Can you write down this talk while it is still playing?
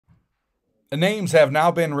Names have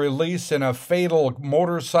now been released in a fatal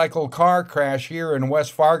motorcycle car crash here in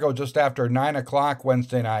West Fargo just after 9 o'clock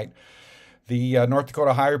Wednesday night. The North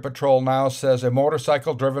Dakota Highway Patrol now says a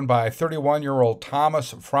motorcycle driven by 31-year-old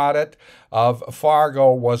Thomas Frodett of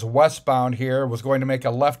Fargo was westbound here, was going to make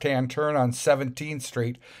a left-hand turn on 17th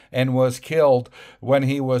Street, and was killed when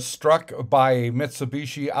he was struck by a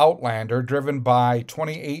Mitsubishi Outlander driven by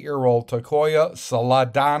 28-year-old Takoya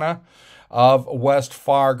Saladana of West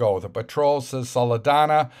Fargo. The patrol says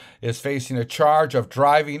Saladana is facing a charge of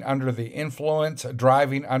driving under the influence,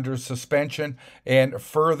 driving under suspension, and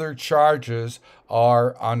further charges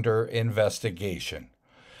are under investigation.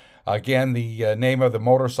 Again, the name of the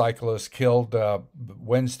motorcyclist killed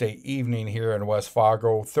Wednesday evening here in West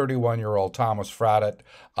Fargo, 31-year-old Thomas Frodett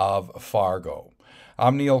of Fargo.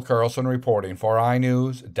 I'm Neil Carlson reporting for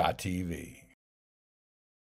iNewZ.TV.